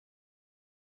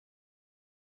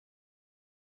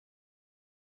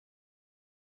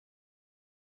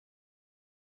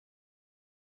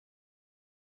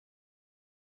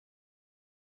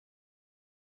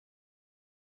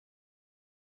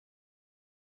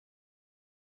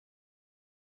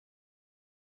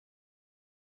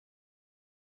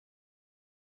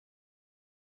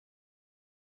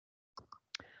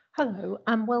Hello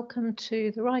and welcome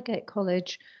to the Reigate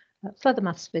College Further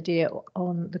Maths video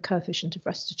on the coefficient of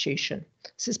restitution.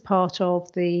 This is part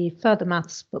of the Further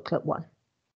Maths Booklet 1.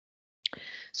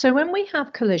 So when we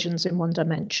have collisions in one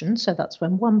dimension, so that's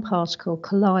when one particle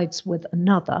collides with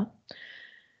another,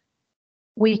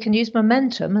 we can use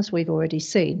momentum as we've already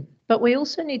seen, but we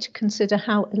also need to consider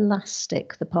how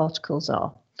elastic the particles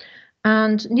are.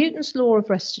 And Newton's law of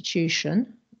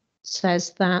restitution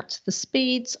says that the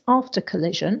speeds after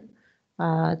collision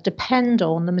depend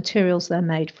on the materials they're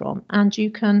made from, and you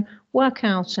can work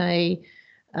out a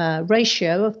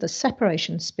ratio of the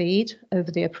separation speed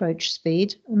over the approach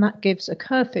speed, and that gives a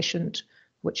coefficient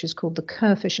which is called the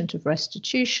coefficient of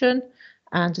restitution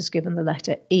and is given the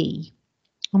letter E.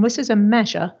 And this is a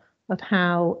measure of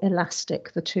how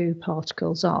elastic the two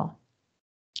particles are.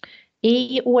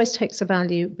 E always takes a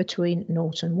value between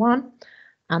 0 and 1,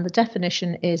 and the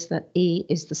definition is that E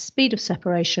is the speed of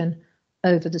separation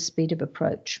over the speed of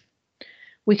approach.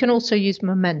 We can also use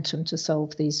momentum to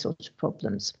solve these sorts of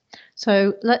problems.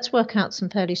 So let's work out some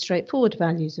fairly straightforward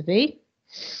values of E.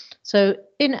 So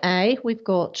in A, we've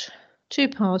got two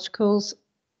particles.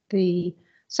 The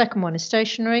second one is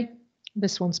stationary.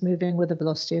 This one's moving with a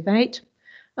velocity of 8.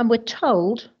 And we're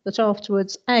told that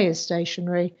afterwards A is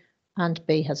stationary and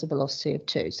B has a velocity of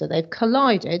 2. So they've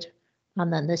collided,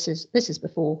 and then this is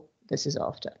before, this is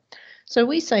after. So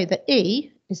we say that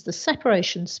E is the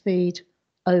separation speed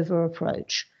over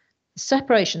approach. The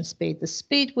separation speed, the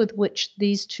speed with which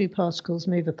these two particles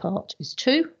move apart, is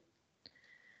 2.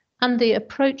 And the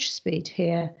approach speed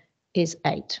here is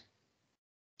 8.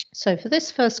 So for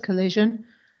this first collision,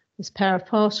 this pair of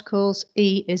particles,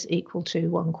 E is equal to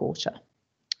 1/4.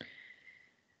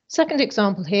 Second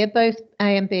example here, both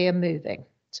A and B are moving.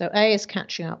 So A is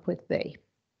catching up with B.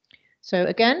 So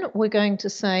again, we're going to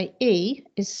say E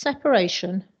is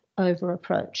separation over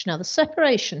approach. Now the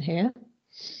separation here,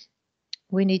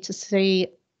 we need to see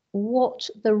what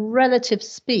the relative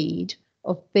speed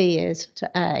of B is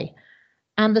to A.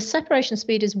 And the separation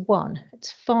speed is 1.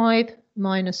 It's 5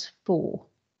 minus 4.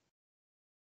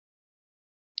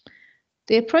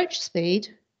 The approach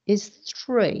speed is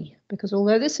 3, because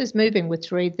although this is moving with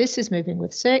 3, this is moving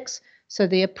with 6. So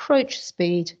the approach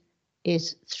speed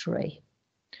is 3.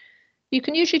 You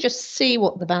can usually just see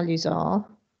what the values are.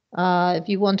 If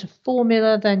you want a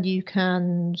formula, then you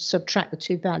can subtract the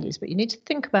two values, but you need to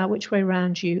think about which way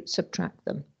around you subtract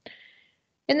them.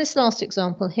 In this last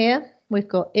example here, we've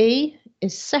got E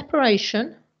is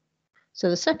separation. So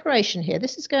the separation here,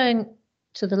 this is going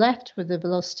to the left with the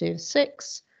velocity of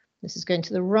 6. This is going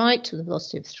to the right with the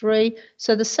velocity of 3.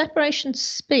 So the separation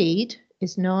speed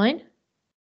is 9.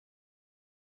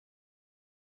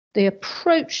 The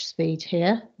approach speed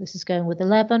here, this is going with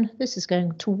 11, this is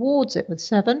going towards it with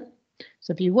 7.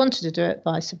 So if you wanted to do it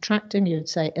by subtracting, you would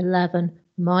say 11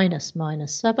 minus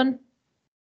 7.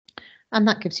 And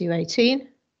that gives you 18.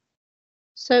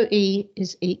 So E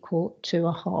is equal to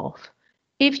 1/2.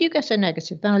 If you get a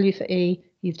negative value for E,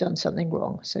 you've done something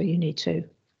wrong. So you need to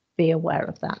be aware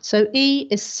of that. So E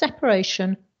is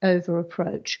separation over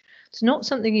approach. It's not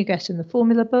something you get in the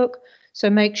formula book. So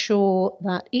make sure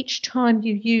that each time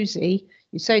you use E,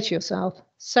 you say to yourself,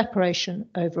 separation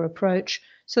over approach,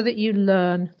 so that you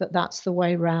learn that that's the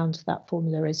way round that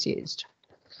formula is used.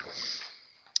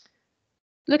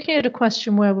 Looking at a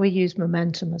question where we use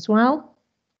momentum as well,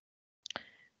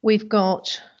 we've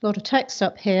got a lot of text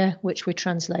up here, which we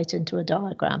translate into a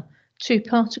diagram. Two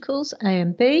particles, A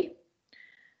and B.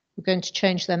 We're going to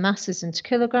change their masses into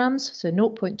kilograms, so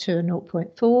 0.2 and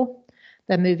 0.4.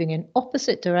 They're moving in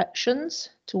opposite directions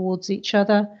towards each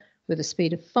other with a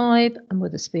speed of 5 and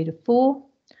with a speed of 4.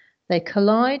 They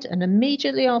collide, and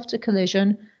immediately after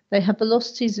collision, they have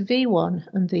velocities v1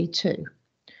 and v2,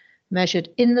 measured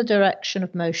in the direction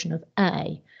of motion of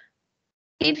A.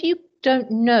 If you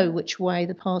don't know which way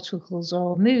the particles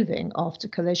are moving after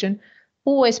collision,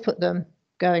 always put them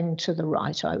going to the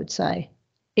right, I would say.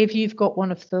 If you've got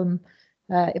one of them,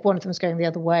 if one of them is going the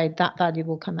other way, that value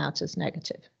will come out as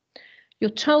negative. You're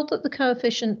told that the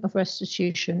coefficient of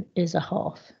restitution is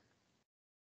 1/2.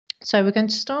 So we're going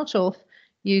to start off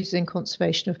using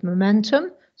conservation of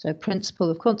momentum, so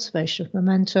principle of conservation of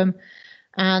momentum,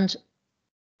 and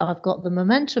I've got the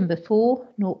momentum before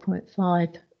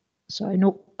 5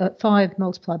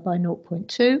 multiplied by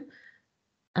 0.2,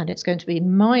 and it's going to be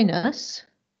minus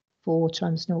 4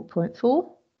 times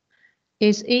 0.4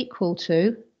 is equal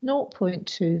to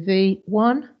 0.2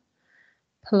 v1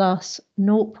 plus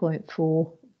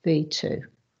 0.4 v2.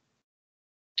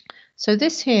 So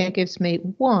this here gives me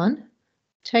 1,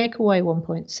 take away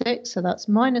 1.6, so that's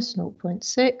minus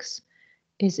 0.6,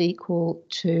 is equal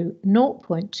to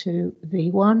 0.2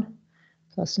 V1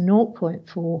 plus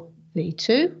 0.4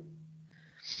 V2.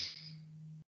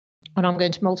 And I'm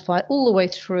going to multiply all the way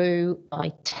through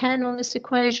by 10 on this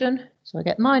equation. So I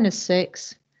get minus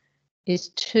 6 is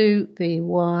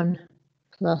 2V1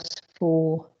 plus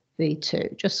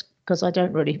 4V2, just because I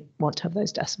don't really want to have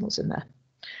those decimals in there.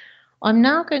 I'm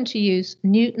now going to use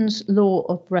Newton's law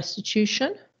of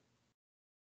restitution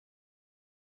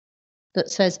that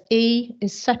says E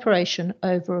is separation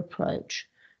over approach.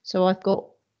 So I've got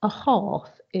a half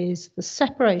is the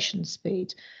separation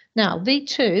speed. Now,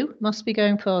 V2 must be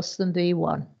going faster than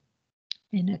V1.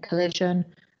 In a collision,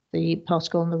 the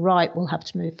particle on the right will have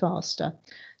to move faster.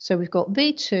 So we've got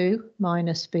V2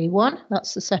 minus V1,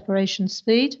 that's the separation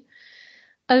speed,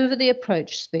 over the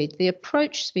approach speed. The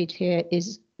approach speed here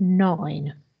is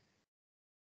 9.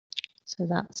 So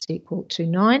that's equal to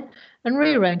 9. And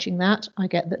rearranging that, I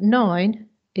get that 9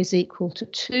 is equal to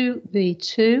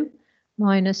 2V2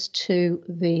 minus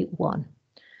 2V1.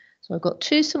 So I've got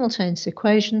two simultaneous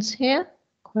equations here,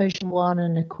 equation 1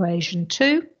 and equation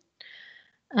 2.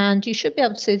 And you should be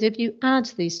able to see that if you add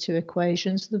these two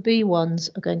equations, the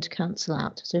V1s are going to cancel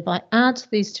out. So if I add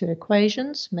these two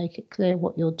equations, make it clear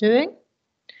what you're doing.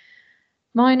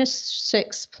 Minus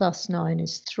 6 plus 9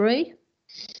 is 3,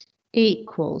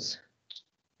 equals,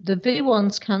 the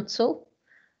V1s cancel,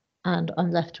 and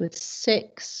I'm left with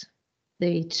 6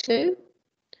 V2.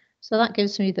 So that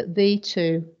gives me that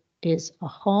V2 is a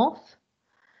half.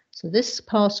 So this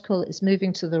particle is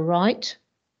moving to the right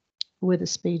with a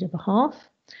speed of a half.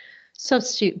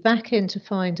 Substitute back in to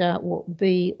find out what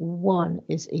V1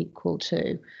 is equal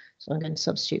to. So I'm going to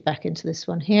substitute back into this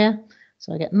one here.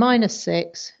 So I get minus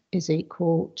 6 is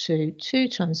equal to 2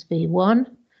 times V1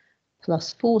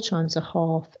 plus 4 times a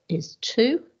half is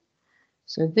 2.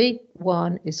 So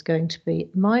V1 is going to be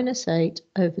minus 8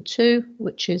 over 2,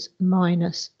 which is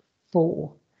minus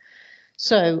 4.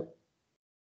 So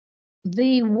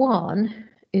V1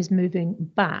 is moving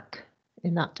back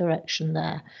in that direction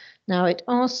there. Now it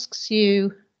asks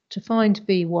you to find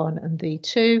V1 and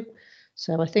V2.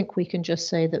 So I think we can just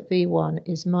say that V1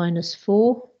 is minus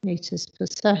 4 meters per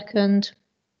second.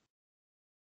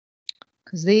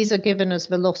 Because these are given as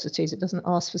velocities, it doesn't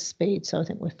ask for speed. So I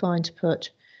think we're fine to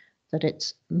put that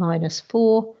it's minus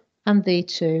 4 and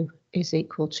V2 is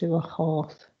equal to a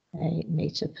half a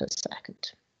meter per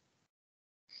second.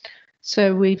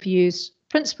 So we've used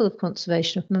principle of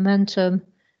conservation of momentum,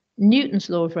 Newton's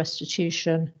law of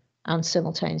restitution, and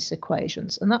simultaneous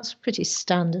equations. And that's a pretty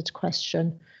standard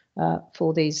question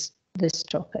for this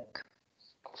topic.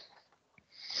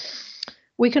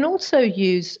 We can also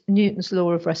use Newton's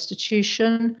law of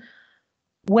restitution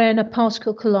when a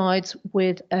particle collides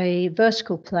with a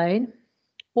vertical plane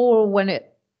or when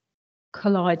it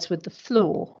collides with the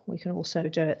floor. We can also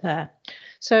do it there.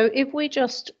 So if we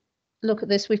just look at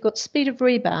this, we've got speed of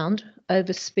rebound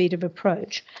over speed of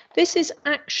approach. This is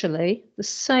actually the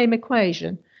same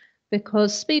equation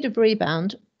because speed of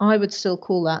rebound, I would still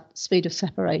call that speed of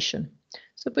separation.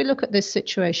 So if we look at this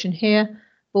situation here,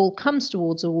 ball comes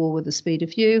towards a wall with the speed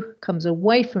of u, comes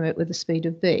away from it with the speed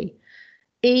of v.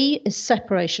 E is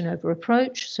separation over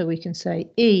approach, so we can say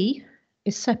E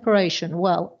is separation.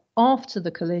 Well, after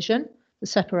the collision, the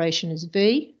separation is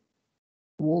v,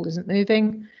 the wall isn't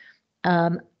moving,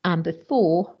 and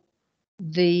before,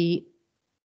 the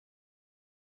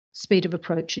speed of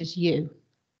approach is u.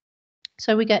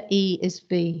 So we get E is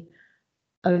v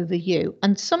over u.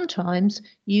 And sometimes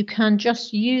you can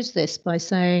just use this by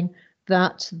saying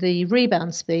that the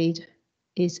rebound speed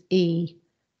is E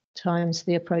times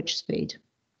the approach speed.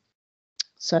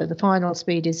 So the final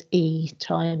speed is E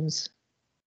times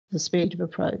the speed of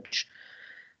approach.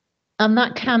 And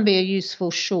that can be a useful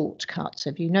shortcut.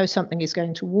 So if you know something is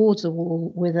going towards a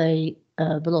wall with a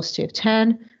velocity of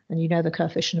 10, and you know the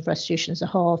coefficient of restitution is a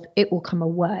half, it will come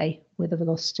away with a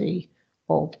velocity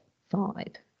of 5.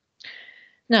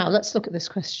 Now let's look at this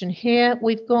question here.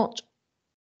 We've got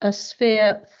a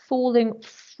sphere falling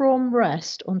from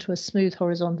rest onto a smooth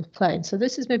horizontal plane. So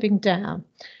this is moving down.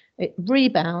 It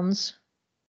rebounds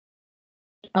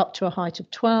up to a height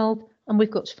of 12, and we've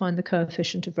got to find the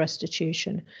coefficient of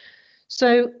restitution.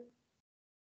 So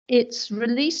it's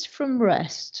released from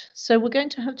rest. So we're going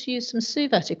to have to use some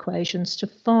Suvet equations to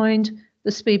find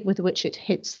the speed with which it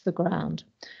hits the ground.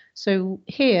 So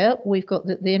here we've got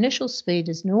that the initial speed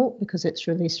is 0 because it's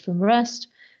released from rest.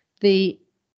 The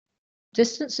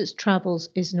distance it travels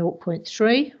is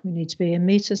 0.3. We need to be in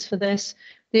meters for this.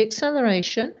 The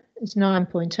acceleration is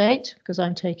 9.8 because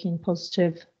I'm taking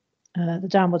positive, the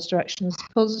downwards direction is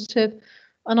positive,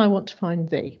 and I want to find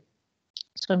v.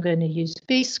 So I'm going to use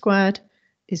v squared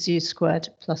is u squared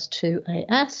plus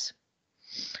 2as.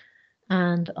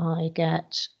 And I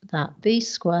get that v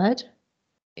squared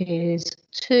is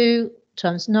 2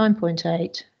 times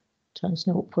 9.8 times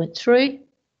 0.3.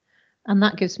 And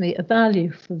that gives me a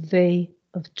value for v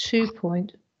of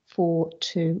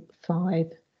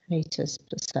 2.425 meters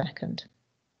per second.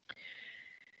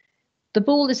 The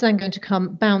ball is then going to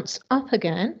bounce up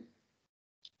again.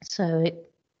 So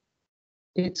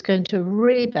it's going to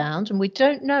rebound, and we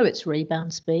don't know its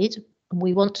rebound speed, and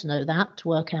we want to know that to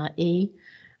work out E.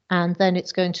 And then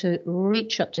it's going to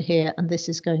reach up to here, and this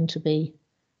is going to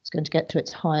get to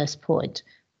its highest point.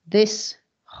 This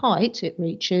height it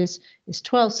reaches is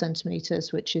 12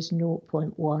 centimeters, which is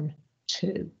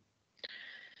 0.12.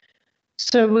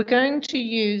 So we're going to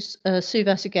use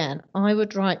SUVAT again. I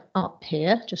would write up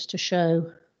here just to show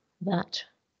that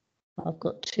I've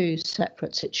got two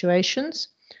separate situations.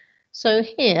 So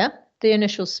here, the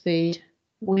initial speed,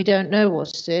 we don't know what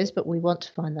it is, but we want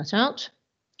to find that out.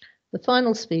 The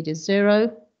final speed is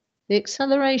 0. The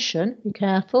acceleration, be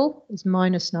careful, is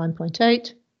minus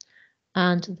 9.8.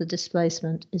 And the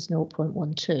displacement is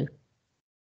 0.12.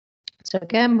 So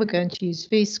again, we're going to use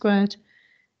v squared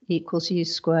equals u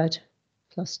squared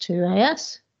plus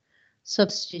 2as.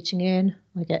 Substituting in,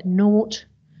 I get 0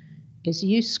 is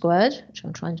u squared, which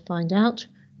I'm trying to find out,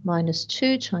 minus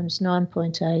 2 times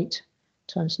 9.8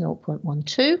 times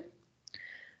 0.12.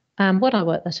 And when I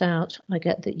work that out, I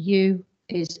get that u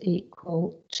is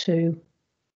equal to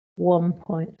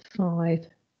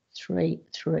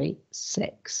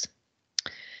 1.5336.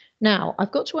 Now,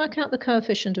 I've got to work out the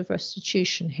coefficient of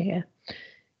restitution here.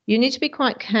 You need to be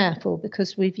quite careful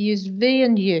because we've used v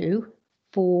and u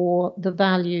for the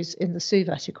values in the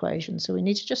SUVAT equation. So we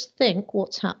need to just think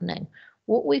what's happening.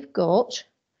 What we've got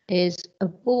is a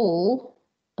ball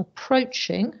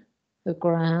approaching the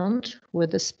ground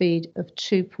with a speed of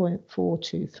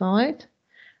 2.425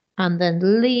 and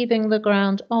then leaving the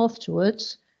ground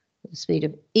afterwards with the speed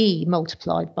of E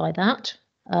multiplied by that,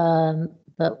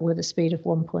 but with a speed of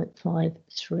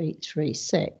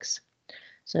 1.5336.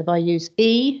 So if I use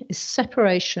E is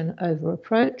separation over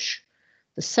approach,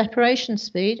 the separation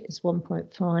speed is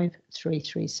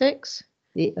 1.5336.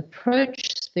 The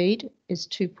approach speed is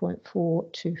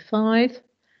 2.425.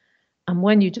 And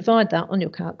when you divide that on your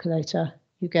calculator,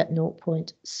 you get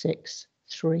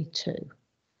 0.632.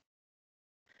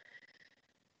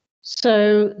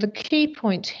 So the key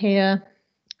point here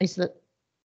is that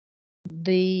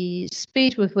the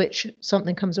speed with which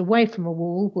something comes away from a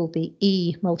wall will be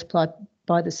E multiplied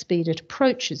by the speed it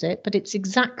approaches it, but it's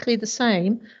exactly the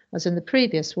same as in the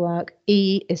previous work.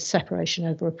 E is separation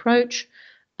over approach.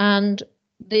 And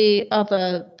the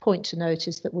other point to note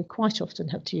is that we quite often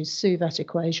have to use SUVAT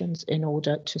equations in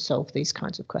order to solve these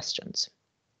kinds of questions.